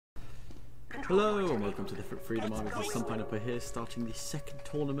Hello and welcome to the Freedom Army. This is some pineapple here, starting the second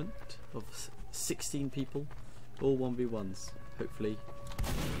tournament of 16 people, all 1v1s. Hopefully,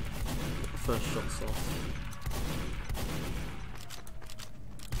 first shots off.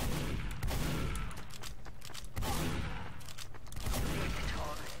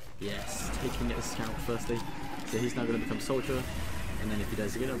 Yes, taking it as scout firstly. So he's now going to become soldier, and then if he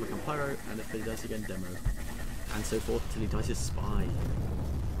does again, he'll become pyro, and if he does again, demo, and so forth till he does his spy.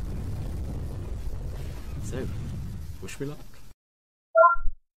 So, wish me luck.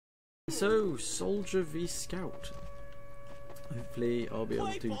 So, soldier v scout. Hopefully I'll be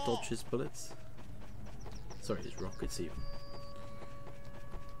able to dodge his bullets. Sorry, his rockets even.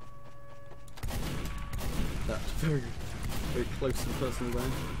 That's very, very close and personal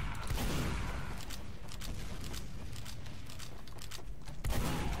there.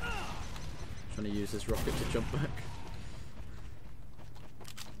 Trying to use this rocket to jump back.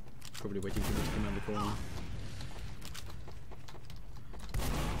 Probably waiting for him to come around the corner.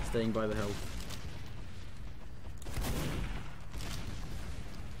 Staying by the health.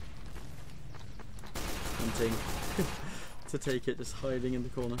 Hunting to take it, just hiding in the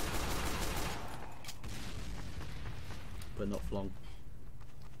corner. But not for long.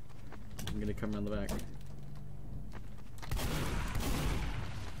 I'm going to come around the back.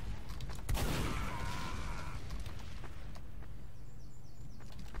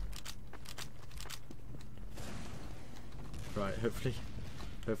 Right, hopefully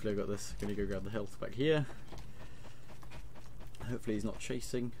I got this. Gonna go grab the health back here. Hopefully he's not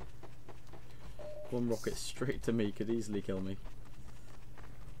chasing. One rocket straight to me could easily kill me.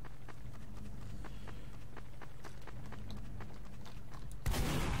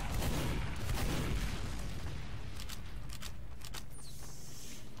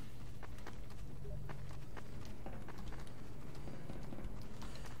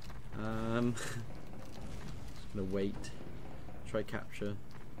 Just gonna wait. Try capture.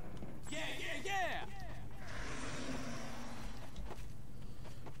 Yeah!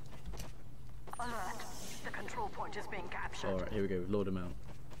 Alert. The control point is being captured. Alright, here we go. Lord him out.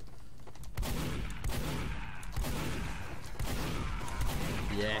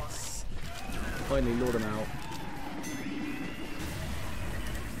 Yes! Finally lord him out.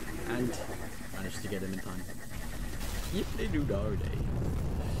 And managed to get him in time. Yep, they do dardy.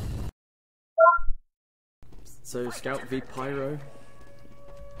 So Scout v Pyro.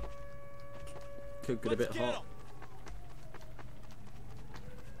 Could get a bit hot.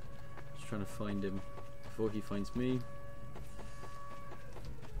 Just trying to find him before he finds me.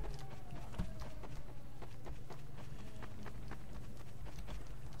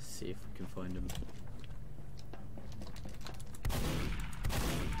 See if we can find him.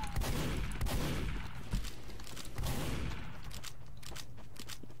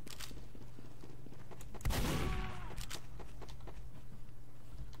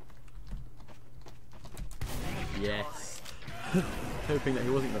 Yes! Hoping that he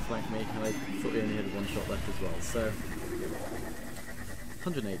wasn't going to flank me, and I thought he only had one shot left as well, so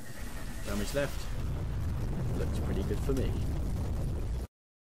 108 damage left. Looks pretty good for me.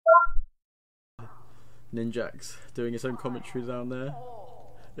 Ninjax doing his own commentary down there.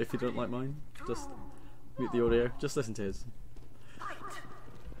 If you don't like mine, just mute the audio, just listen to his.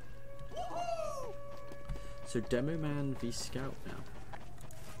 So Demo Man v Scout now.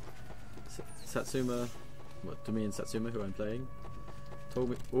 Satsuma, what, to me and Satsuma, who I'm playing, told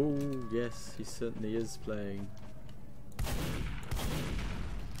me, oh yes, he certainly is playing.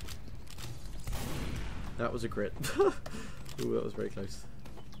 That was a crit. Ooh, that was very close.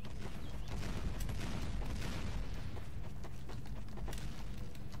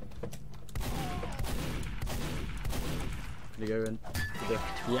 Gonna go in for the,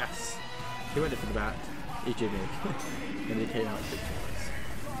 yes! He went in for the bat, he jimmied, and he came out victorious.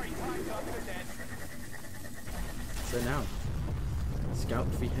 So now, Scout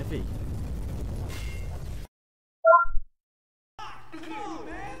v Heavy.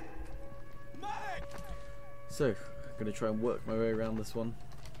 So, I'm going to try and work my way around this one.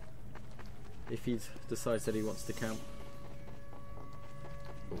 If he decides that he wants to camp.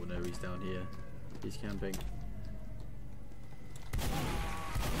 Oh no, he's down here. He's camping.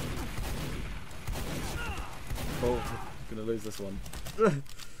 Oh, I'm going to lose this one.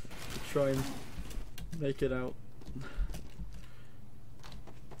 Try and make it out.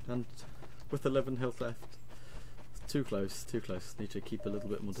 And with 11 health left, too close, too close. Need to keep a little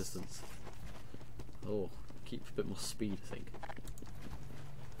bit more distance. Oh, keep a bit more speed, I think.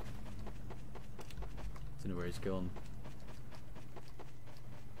 Don't know where he's gone.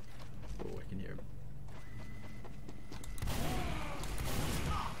 Oh, I can hear him.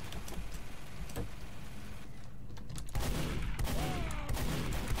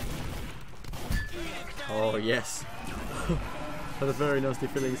 Oh yes. Had a very nasty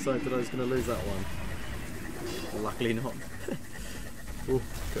feeling inside that I was going to lose that one. Luckily not. Oh,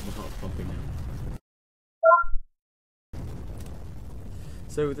 got my heart pumping now.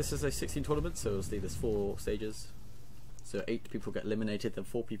 So this is a 16 tournament, so obviously there's 4 stages. So 8 people get eliminated, then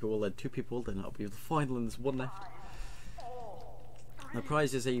 4 people, then 2 people, then that'll be the final and there's 1 left. The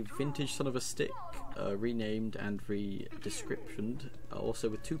prize is a vintage Son of a Stick, renamed and re-descriptioned, also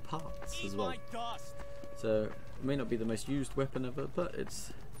with 2 parts as well. So it may not be the most used weapon ever, but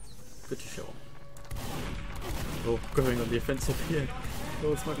it's good to show off. Oh, going on the offensive here.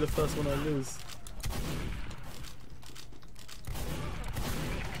 Oh, this might be the first one I lose.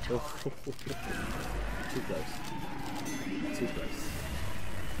 Oh, too close. Too close.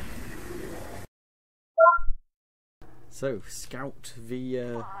 So, Scout v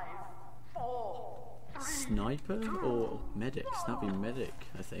Sniper or Medic? That'd be Medic,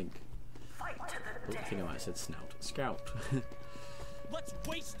 I think. Oh, I think I might have said Snout. Scout. Let's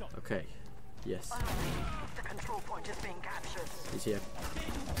waste them. Okay. Yes. The control point is being captured. He's here.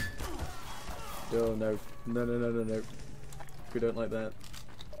 Oh no. No, no, no, no, no. We don't like that.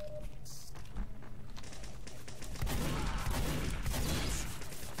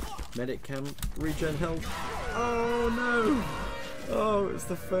 Medic camp, regen health. Oh no! Oh, it's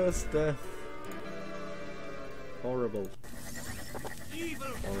the first death. Horrible.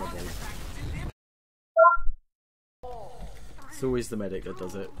 Horrible. It's always the medic that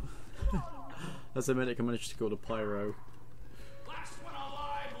does it. As a medic I managed to go to pyro.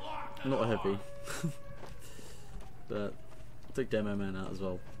 Not heavy. But I took Demo Man out as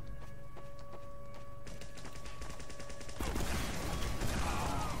well.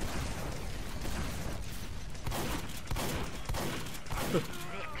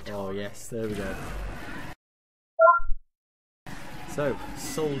 Oh yes, there we go. So,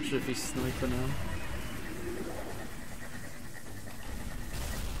 Soldier v Sniper now.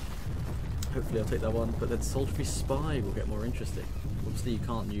 Hopefully I'll take that one, but then Soldier v Spy will get more interesting. Obviously you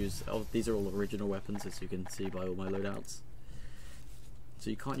can't use, oh, these are all original weapons as you can see by all my loadouts. So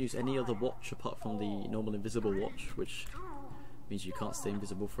you can't use any other watch apart from the normal invisible watch, which means you can't stay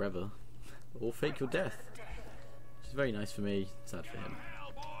invisible forever. Or fake your death. Which is very nice for me, sad for him.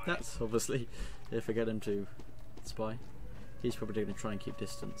 That's obviously if I get him to spy. He's probably going to try and keep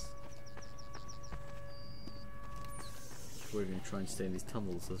distance. We're going to try and stay in these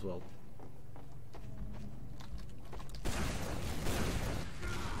tunnels as well.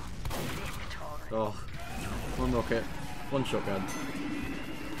 Oh, 1 rocket, 1 shotgun.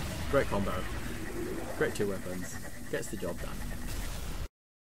 Great combo. Great 2 weapons. Gets the job done.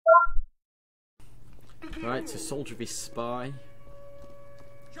 Right, so Soldier v Spy.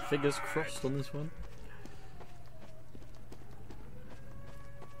 Fingers crossed on this one.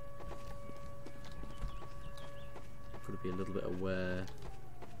 Got to be a little bit aware.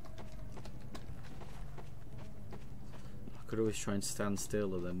 I could always try and stand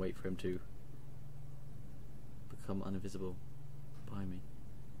still and then wait for him to become uninvisible by me.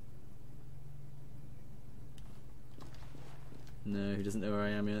 No, he doesn't know where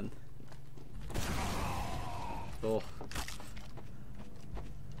I am yet. Oh.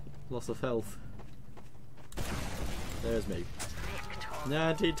 Loss of health. There's me.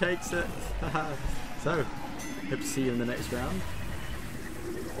 And he takes it. So, hope to see you in the next round.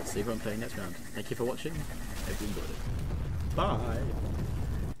 Let's see who I'm playing next round. Thank you for watching. Hope you enjoyed it. Bye.